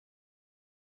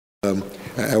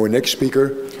Our next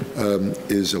speaker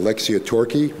is Alexia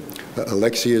Torke.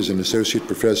 Alexia is an associate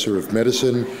professor of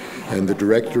medicine and the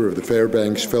director of the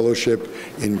Fairbanks Fellowship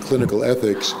in Clinical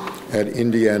Ethics at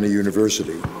Indiana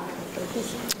University.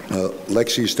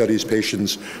 Alexia studies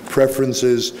patients'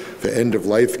 preferences for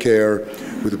end-of-life care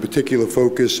with a particular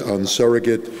focus on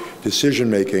surrogate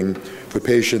decision-making for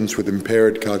patients with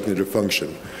impaired cognitive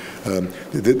function.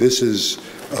 This is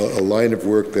a line of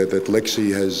work that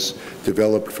Lexi has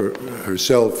developed for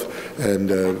herself and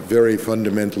very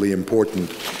fundamentally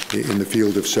important in the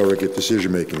field of surrogate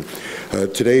decision-making.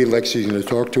 Today, Lexi is going to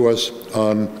talk to us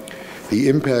on the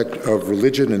impact of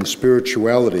religion and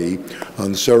spirituality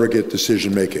on surrogate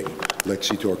decision-making.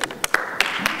 Lexi Torke.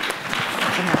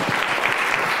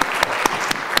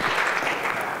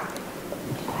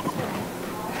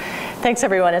 Thanks,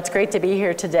 everyone. It's great to be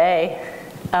here today.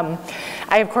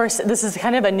 Of course, this is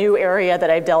kind of a new area that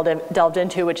I've delved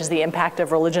into, which is the impact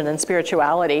of religion and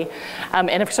spirituality.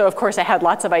 So, of course, I had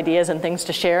lots of ideas and things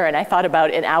to share, and I thought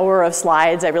about an hour of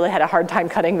slides. I really had a hard time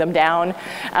cutting them down,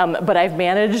 but I've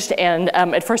managed, and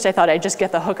at first I thought I'd just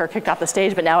get the hooker kicked off the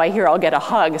stage, but now I hear I'll get a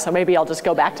hug, so maybe I'll just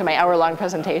go back to my hour-long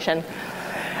presentation.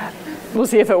 We'll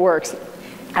see if it works.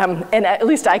 And at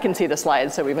least I can see the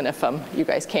slides, so even if you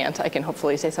guys can't, I can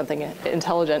hopefully say something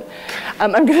intelligent.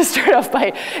 I'm going to start off by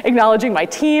acknowledging my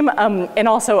team, and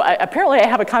also apparently I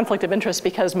have a conflict of interest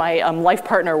because my life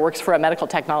partner works for a medical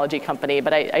technology company,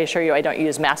 but I assure you I don't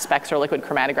use mass specs or liquid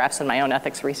chromatographs in my own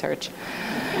ethics research.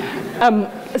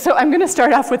 So I'm going to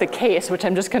start off with a case, which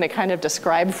I'm just going to kind of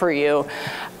describe for you.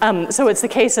 So it's the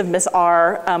case of Miss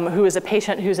R, who is a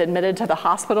patient who's admitted to the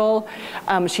hospital.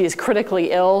 She is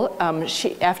critically ill.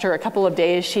 After a couple of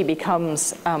days, she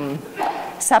becomes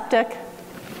septic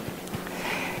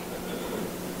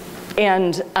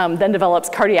and then develops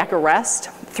cardiac arrest.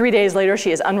 3 days later,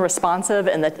 she is unresponsive,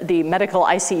 and the medical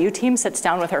ICU team sits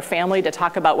down with her family to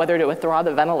talk about whether to withdraw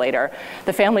the ventilator.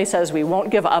 The family says, "We won't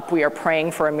give up. We are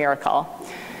praying for a miracle."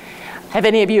 Have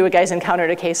any of you guys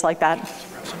encountered a case like that?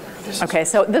 Okay,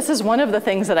 so this is one of the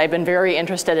things that I've been very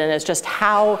interested in, is just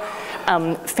how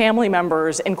family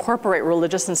members incorporate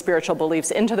religious and spiritual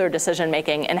beliefs into their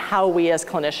decision-making and how we as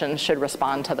clinicians should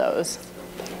respond to those.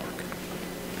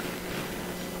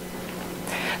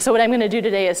 So what I'm going to do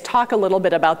today is talk a little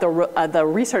bit about the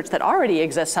research that already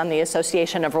exists on the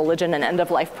association of religion and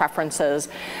end-of-life preferences.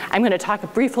 I'm going to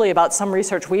talk briefly about some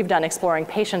research we've done exploring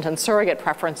patient and surrogate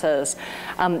preferences.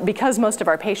 Because most of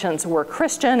our patients were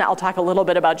Christian, I'll talk a little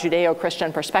bit about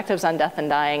Judeo-Christian perspectives on death and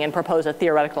dying and propose a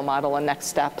theoretical model and next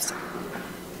steps.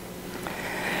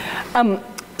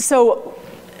 So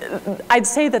I'd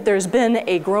say that there's been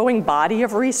a growing body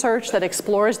of research that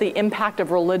explores the impact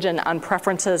of religion on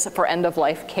preferences for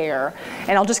end-of-life care.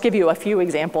 And I'll just give you a few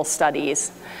example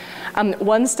studies.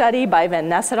 One study by Van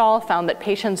Ness et al. Found that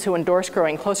patients who endorse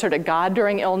growing closer to God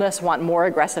during illness want more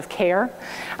aggressive care.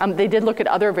 They did look at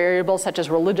other variables such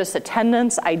as religious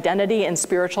attendance, identity, and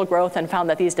spiritual growth, and found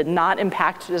that these did not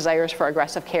impact desires for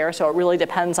aggressive care. So it really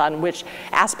depends on which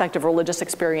aspect of religious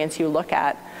experience you look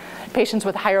at. Patients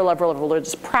with a higher level of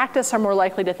religious practice are more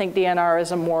likely to think DNR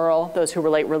is immoral. Those who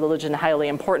relate religion highly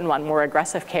important want more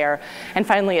aggressive care. And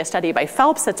finally, a study by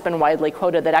Phelps that's been widely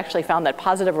quoted that actually found that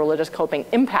positive religious coping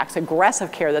impacts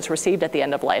aggressive care that's received at the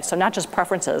end of life. So not just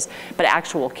preferences, but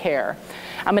actual care.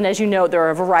 And as you know, there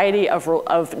are a variety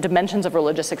of dimensions of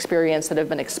religious experience that have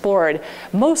been explored,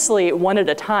 mostly one at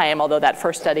a time, although that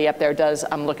first study up there does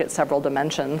look at several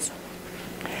dimensions.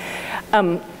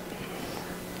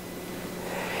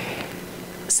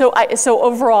 So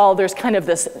overall, there's kind of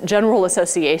this general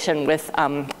association with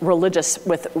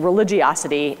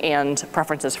religiosity and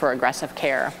preferences for aggressive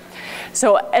care.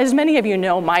 So as many of you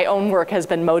know, my own work has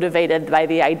been motivated by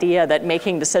the idea that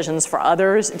making decisions for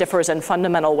others differs in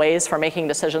fundamental ways from making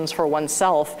decisions for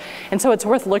oneself. And so it's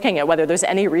worth looking at whether there's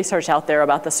any research out there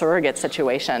about the surrogate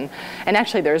situation. And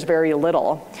actually, there's very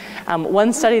little.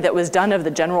 One study that was done of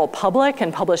the general public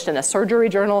and published in a surgery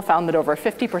journal found that over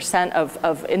 50%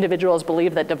 of individuals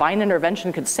believe that divine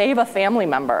intervention could save a family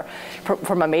member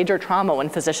from a major trauma when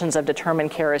physicians have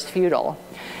determined care is futile.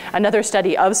 Another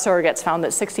study of surrogates found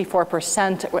that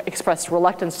 64% expressed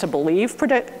reluctance to believe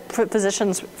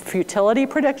physicians' futility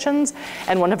predictions,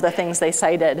 and one of the things they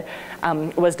cited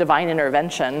was divine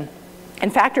intervention.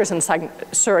 And factors in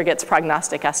surrogates'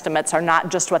 prognostic estimates are not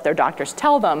just what their doctors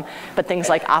tell them, but things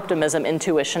like optimism,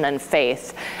 intuition, and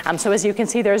faith. So as you can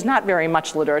see, there's not very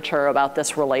much literature about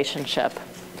this relationship.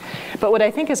 But what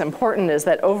I think is important is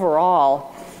that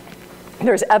overall,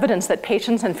 there's evidence that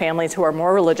patients and families who are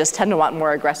more religious tend to want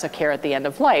more aggressive care at the end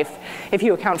of life, if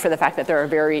you account for the fact that there are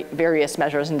various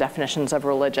measures and definitions of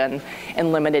religion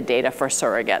and limited data for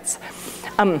surrogates.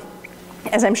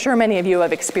 As I'm sure many of you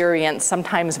have experienced,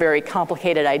 sometimes very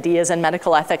complicated ideas in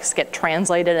medical ethics get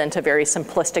translated into very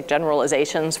simplistic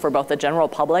generalizations for both the general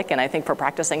public and I think for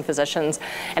practicing physicians.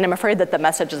 And I'm afraid that the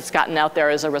message that's gotten out there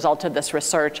as a result of this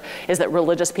research is that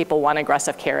religious people want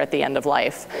aggressive care at the end of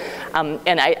life.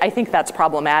 And I think that's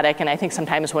problematic. And I think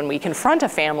sometimes when we confront a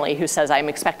family who says, I'm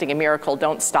expecting a miracle,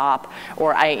 don't stop,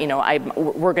 or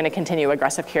we're going to continue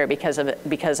aggressive care because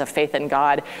of faith in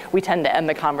God, we tend to end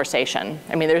the conversation.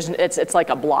 I mean, it's like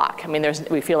a block. I mean,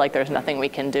 we feel like there's nothing we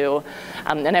can do.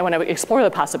 And I want to explore the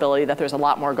possibility that there's a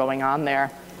lot more going on there.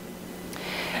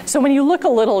 So when you look a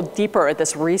little deeper at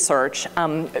this research,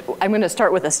 I'm going to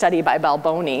start with a study by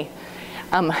Balboni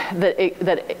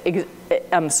that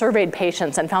surveyed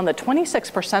patients and found that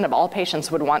 26% of all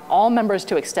patients would want all members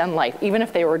to extend life, even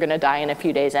if they were going to die in a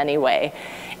few days anyway.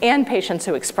 And patients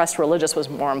who expressed religious was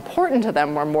more important to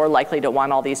them were more likely to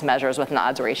want all these measures with an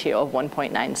odds ratio of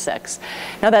 1.96.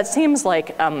 Now that seems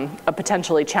like a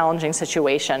potentially challenging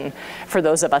situation for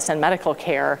those of us in medical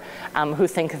care who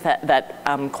think that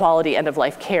quality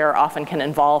end-of-life care often can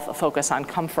involve a focus on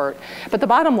comfort. But the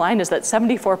bottom line is that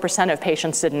 74% of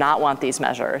patients did not want these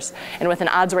measures. And with an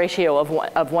odds ratio of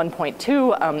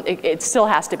 1.2, it still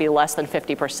has to be less than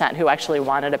 50% who actually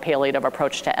wanted a palliative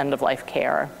approach to end-of-life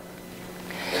care.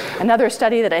 Another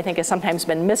study that I think has sometimes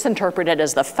been misinterpreted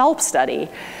is the Phelps study,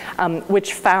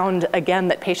 which found, again,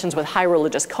 that patients with high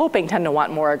religious coping tend to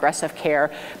want more aggressive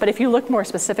care. But if you look more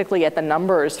specifically at the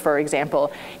numbers, for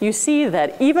example, you see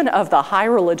that even of the high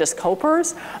religious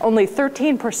copers, only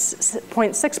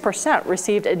 13.6%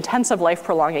 received intensive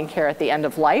life-prolonging care at the end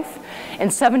of life,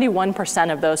 and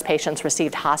 71% of those patients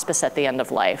received hospice at the end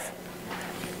of life.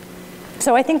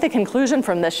 So I think the conclusion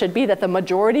from this should be that the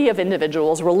majority of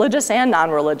individuals, religious and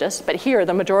non-religious, but here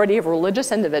the majority of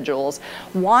religious individuals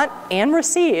want and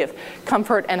receive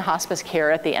comfort and hospice care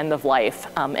at the end of life.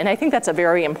 And I think that's a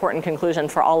very important conclusion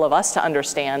for all of us to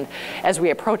understand as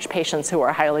we approach patients who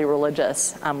are highly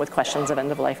religious with questions of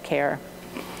end-of-life care.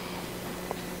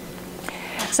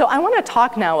 So I want to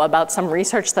talk now about some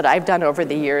research that I've done over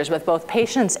the years with both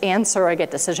patients and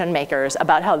surrogate decision makers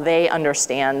about how they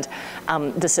understand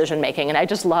decision making. And I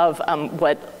just love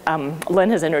what Lynn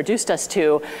has introduced us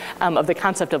to of the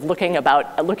concept of looking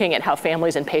at how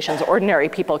families and patients, ordinary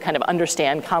people, kind of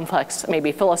understand complex,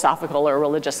 maybe philosophical or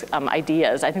religious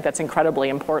ideas. I think that's incredibly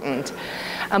important.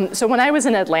 So when I was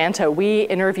in Atlanta, we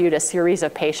interviewed a series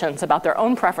of patients about their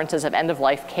own preferences of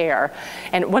end-of-life care.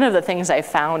 And one of the things I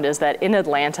found is that in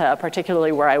Atlanta,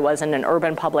 particularly where I was in an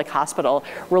urban public hospital,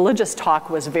 religious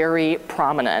talk was very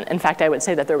prominent. In fact, I would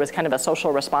say that there was kind of a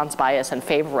social response bias in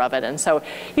favor of it. And so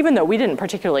even though we didn't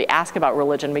particularly ask about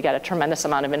religion, we got a tremendous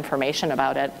amount of information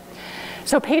about it.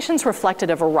 So patients reflected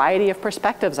a variety of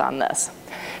perspectives on this,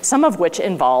 some of which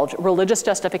involved religious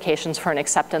justifications for an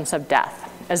acceptance of death.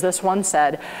 As this one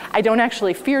said, I don't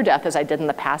actually fear death as I did in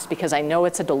the past because I know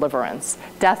it's a deliverance.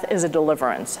 Death is a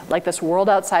deliverance. Like this world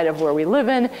outside of where we live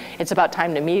in, it's about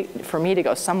time for me to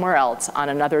go somewhere else on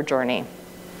another journey.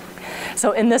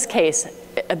 So in this case,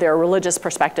 their religious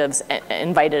perspectives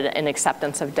invited an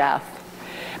acceptance of death.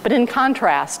 But in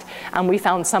contrast, we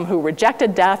found some who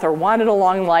rejected death or wanted a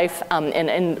long life and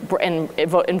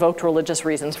invoked religious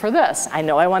reasons for this. I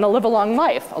know I want to live a long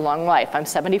life. I'm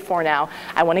 74 now.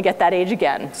 I want to get that age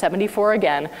again. 74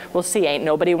 again. We'll see. Ain't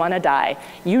nobody want to die.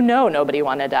 You know nobody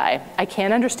want to die. I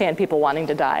can't understand people wanting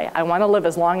to die. I want to live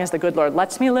as long as the good Lord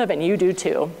lets me live, and you do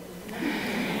too.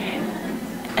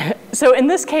 So in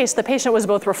this case, the patient was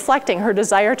both reflecting her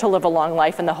desire to live a long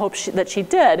life and the hope that she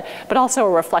did, but also a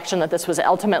reflection that this was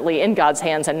ultimately in God's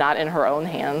hands and not in her own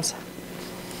hands.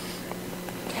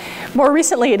 More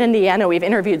recently at Indiana, we've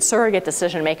interviewed surrogate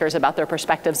decision makers about their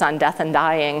perspectives on death and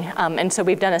dying. And so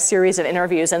we've done a series of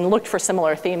interviews and looked for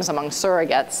similar themes among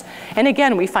surrogates. And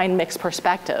again, we find mixed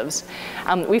perspectives.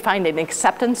 We find an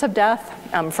acceptance of death.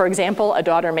 For example, a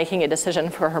daughter making a decision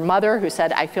for her mother who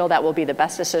said, I feel that will be the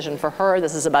best decision for her.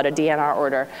 This is about a DNR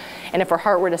order. And if her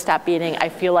heart were to stop beating, I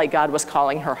feel like God was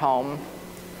calling her home.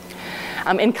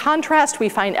 In contrast, we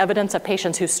find evidence of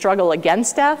patients who struggle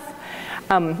against death.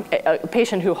 A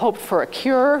patient who hoped for a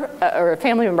cure, or a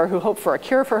family member who hoped for a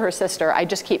cure for her sister. I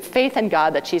just keep faith in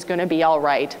God that she's going to be all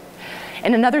right.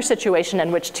 In another situation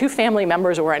in which two family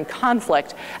members were in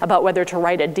conflict about whether to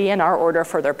write a DNR order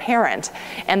for their parent,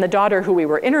 and the daughter who we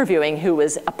were interviewing, who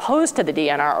was opposed to the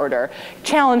DNR order,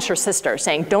 challenged her sister,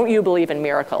 saying, don't you believe in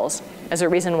miracles, as a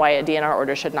reason why a DNR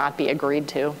order should not be agreed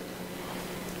to.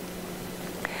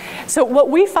 So what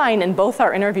we find in both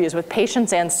our interviews with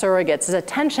patients and surrogates is a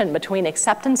tension between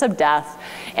acceptance of death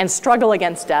and struggle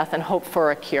against death and hope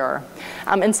for a cure.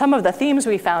 And some of the themes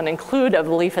we found include a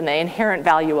belief in the inherent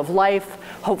value of life,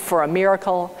 hope for a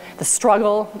miracle, the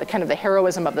struggle, the kind of the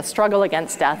heroism of the struggle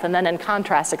against death, and then in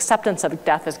contrast, acceptance of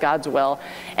death as God's will,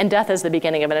 and death as the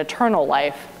beginning of an eternal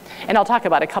life. And I'll talk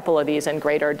about a couple of these in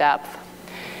greater depth.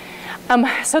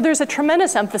 So there's a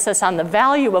tremendous emphasis on the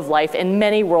value of life in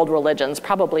many world religions,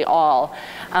 probably all.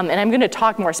 And I'm going to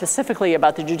talk more specifically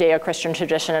about the Judeo-Christian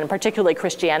tradition, and particularly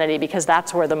Christianity, because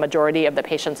that's where the majority of the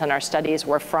patients in our studies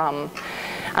were from.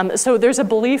 So there's a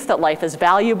belief that life is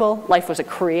valuable. Life was a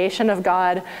creation of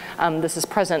God. This is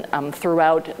present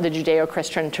throughout the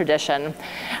Judeo-Christian tradition.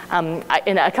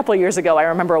 A couple of years ago, I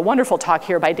remember a wonderful talk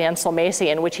here by Dan Macy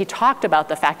in which he talked about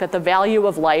the fact that the value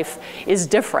of life is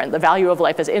different. The value of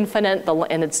life is infinite,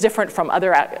 and it's different from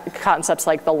other concepts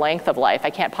like the length of life. I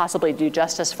can't possibly do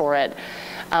justice for it.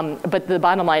 But the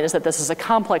bottom line is that this is a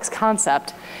complex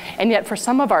concept, and yet for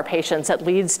some of our patients, it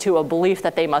leads to a belief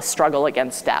that they must struggle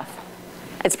against death.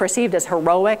 It's perceived as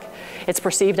heroic. It's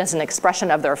perceived as an expression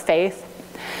of their faith.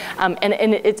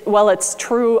 While it's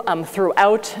true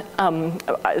throughout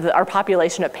our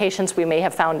population of patients, we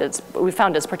found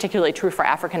it's particularly true for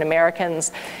African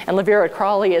Americans. And Levera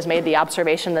Crawley has made the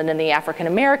observation that in the African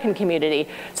American community,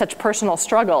 such personal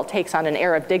struggle takes on an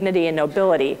air of dignity and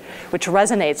nobility, which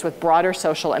resonates with broader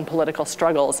social and political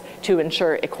struggles to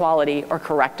ensure equality or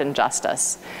correct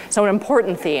injustice. So an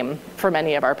important theme for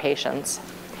many of our patients.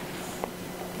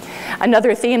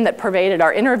 Another theme that pervaded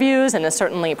our interviews and is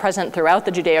certainly present throughout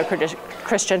the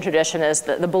Judeo-Christian tradition is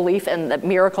the belief in that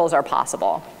miracles are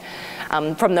possible.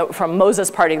 From Moses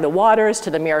parting the waters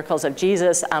to the miracles of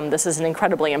Jesus, this is an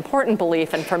incredibly important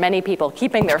belief, and for many people,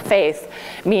 keeping their faith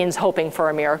means hoping for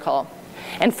a miracle.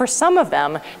 And for some of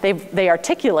them, they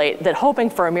articulate that hoping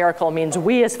for a miracle means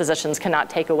we as physicians cannot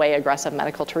take away aggressive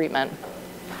medical treatment.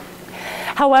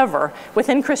 However,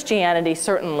 within Christianity,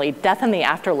 certainly, death and the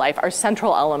afterlife are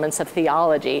central elements of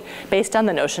theology based on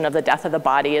the notion of the death of the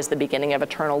body as the beginning of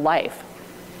eternal life.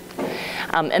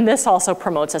 And this also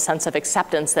promotes a sense of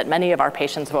acceptance that many of our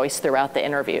patients voice throughout the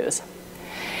interviews.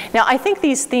 Now, I think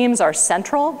these themes are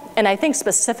central, and I think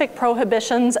specific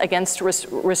prohibitions against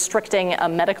restricting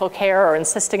medical care or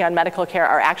insisting on medical care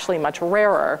are actually much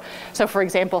rarer. So, for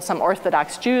example, some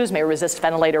Orthodox Jews may resist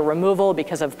ventilator removal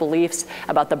because of beliefs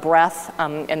about the breath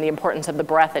and the importance of the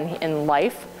breath in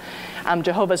life.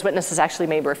 Jehovah's Witnesses actually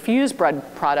may refuse bread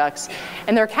products,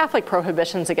 and there are Catholic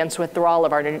prohibitions against withdrawal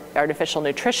of artificial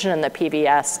nutrition in the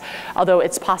PVS, although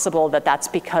it's possible that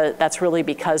that's really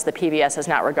because the PVS is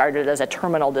not regarded as a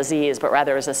terminal disease, but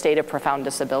rather as a state of profound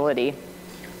disability.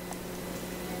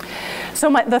 So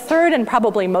the third and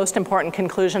probably most important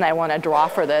conclusion I want to draw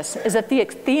for this is that the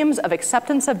themes of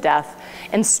acceptance of death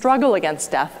and struggle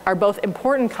against death are both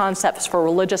important concepts for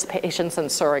religious patients and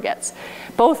surrogates.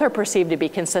 Both are perceived to be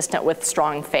consistent with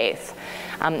strong faith.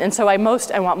 And so I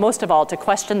want most of all to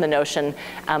question the notion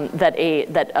that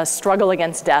a struggle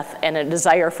against death and a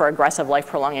desire for aggressive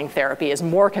life-prolonging therapy is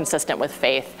more consistent with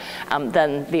faith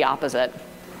than the opposite.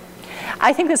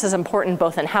 I think this is important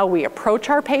both in how we approach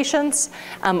our patients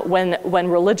when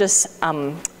religious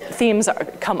themes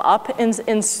come up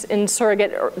in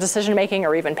surrogate decision-making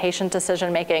or even patient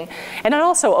decision-making. And it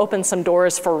also opens some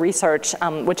doors for research,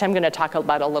 which I'm going to talk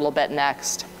about a little bit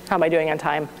next. How am I doing on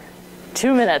time?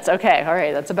 2 minutes. Okay, all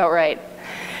right, that's about right.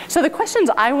 So the questions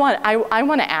I want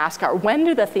to ask are, when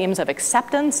do the themes of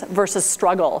acceptance versus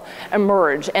struggle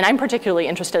emerge? And I'm particularly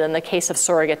interested in the case of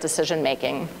surrogate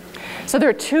decision-making. So there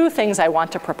are two things I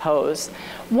want to propose.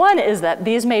 One is that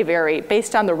these may vary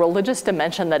based on the religious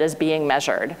dimension that is being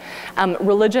measured.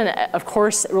 Religion, of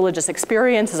course, religious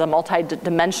experience is a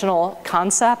multidimensional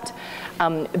concept.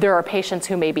 There are patients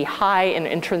who may be high in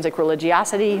intrinsic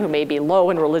religiosity, who may be low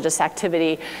in religious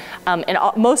activity. And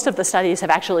most of the studies have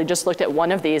actually just looked at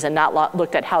one of these and not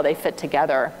looked at how they fit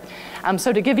together.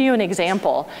 So to give you an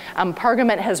example,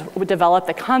 Pargament has developed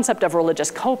the concept of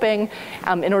religious coping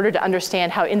in order to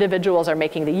understand how individuals are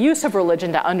making the use of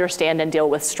religion to understand and deal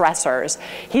with stressors.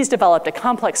 He's developed a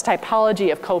complex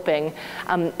typology of coping,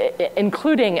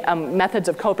 including methods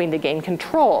of coping to gain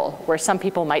control, where some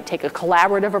people might take a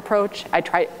collaborative approach.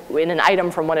 In an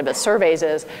item from one of his surveys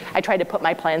is, I try to put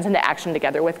my plans into action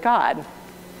together with God.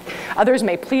 Others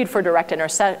may plead for direct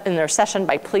intercession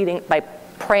by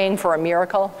praying for a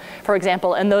miracle, for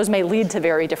example, and those may lead to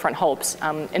very different hopes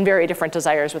and very different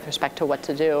desires with respect to what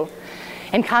to do.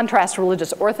 In contrast,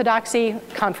 religious orthodoxy,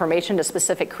 conformation to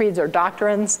specific creeds or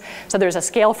doctrines. So there's a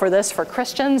scale for this for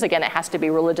Christians. Again, it has to be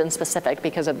religion-specific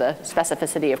because of the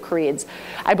specificity of creeds.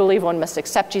 I believe one must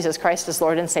accept Jesus Christ as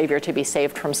Lord and Savior to be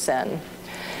saved from sin.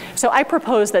 So I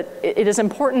propose that it is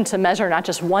important to measure not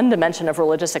just one dimension of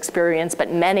religious experience, but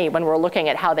many when we're looking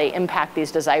at how they impact these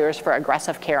desires for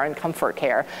aggressive care and comfort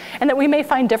care, and that we may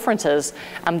find differences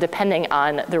depending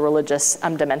on the religious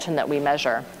dimension that we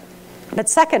measure. But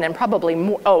second, and probably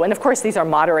more, and of course these are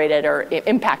moderated or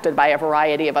impacted by a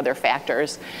variety of other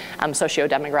factors,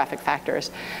 socio-demographic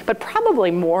factors. But probably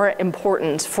more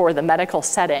important for the medical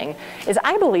setting is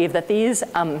I believe that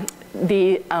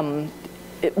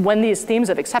when these themes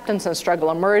of acceptance and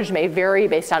struggle emerge may vary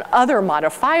based on other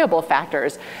modifiable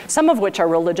factors, some of which are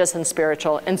religious and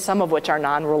spiritual, and some of which are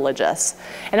non-religious.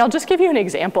 And I'll just give you an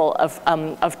example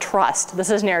of trust.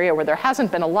 This is an area where there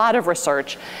hasn't been a lot of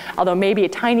research, although maybe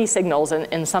tiny signals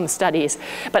in some studies.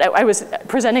 But I was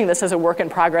presenting this as a work in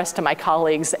progress to my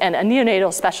colleagues, and a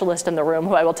neonatal specialist in the room,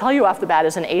 who I will tell you off the bat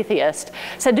is an atheist,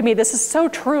 said to me, "This is so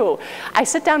true. I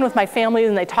sit down with my family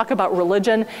and they talk about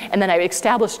religion, and then I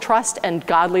establish trust and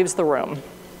God leaves the room."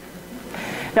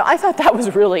 Now, I thought that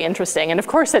was really interesting, and of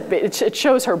course it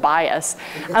shows her bias,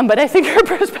 but I think her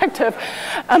perspective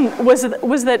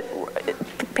was that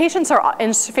patients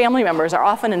and family members are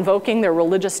often invoking their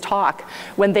religious talk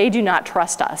when they do not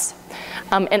trust us.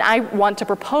 And I want to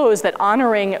propose that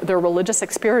honoring their religious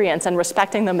experience and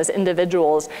respecting them as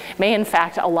individuals may in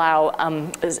fact allow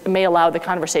the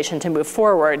conversation to move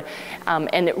forward,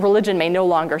 and religion may no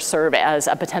longer serve as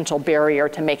a potential barrier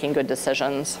to making good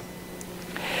decisions.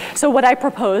 So what I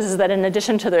propose is that in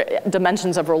addition to the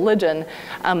dimensions of religion,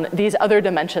 these other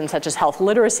dimensions such as health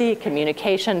literacy,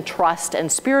 communication, trust,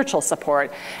 and spiritual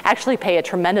support actually pay a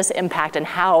tremendous impact in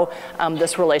how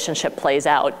this relationship plays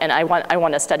out. And I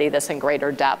want to study this in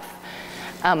greater depth.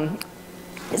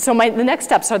 So the next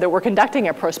steps are that we're conducting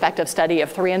a prospective study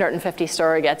of 350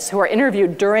 surrogates who are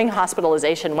interviewed during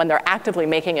hospitalization when they're actively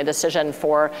making a decision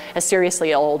for a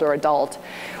seriously ill older adult.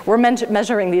 We're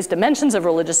measuring these dimensions of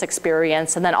religious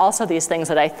experience, and then also these things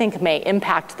that I think may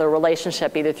impact the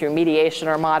relationship either through mediation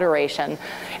or moderation.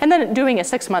 And then doing a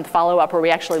 6-month follow-up where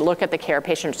we actually look at the care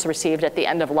patients received at the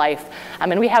end of life.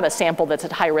 And we have a sample that's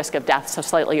at high risk of death, so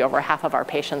slightly over half of our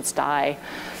patients die.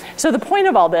 So the point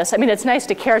of all this, it's nice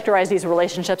to characterize these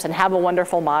relationships and have a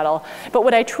wonderful model, but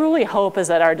what I truly hope is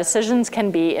that our decisions can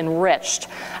be enriched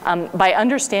by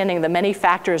understanding the many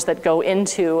factors that go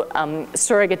into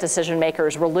surrogate decision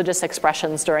makers' religious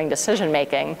expressions during decision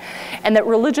making, and that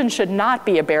religion should not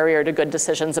be a barrier to good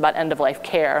decisions about end-of-life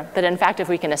care, that in fact if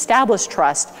we can establish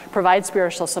trust, provide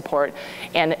spiritual support,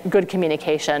 and good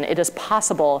communication, it is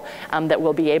possible that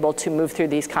we'll be able to move through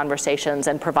these conversations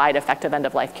and provide effective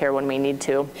end-of-life care when we need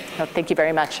to. So thank you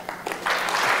very much.